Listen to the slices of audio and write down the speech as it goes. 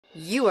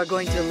You are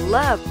going to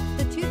love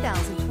the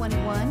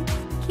 2021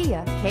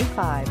 Kia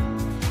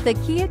K5. The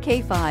Kia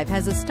K5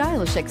 has a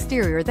stylish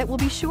exterior that will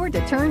be sure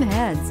to turn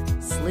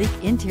heads, sleek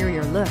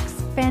interior looks,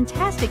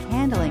 fantastic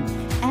handling,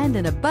 and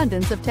an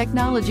abundance of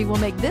technology will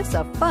make this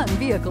a fun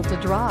vehicle to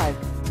drive.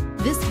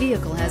 This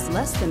vehicle has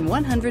less than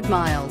 100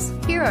 miles.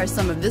 Here are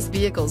some of this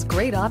vehicle's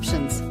great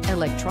options: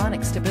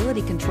 electronic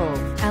stability control,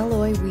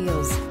 alloy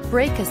wheels,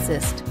 brake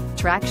assist,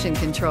 traction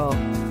control,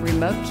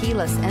 remote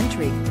keyless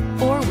entry,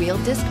 four-wheel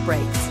disc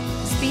brakes,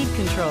 speed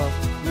control,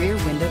 rear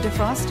window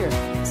defroster,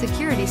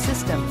 security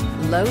system,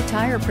 low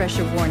tire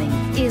pressure warning.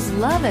 Is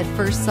love at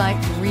first sight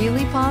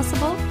really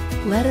possible?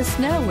 Let us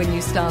know when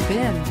you stop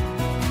in.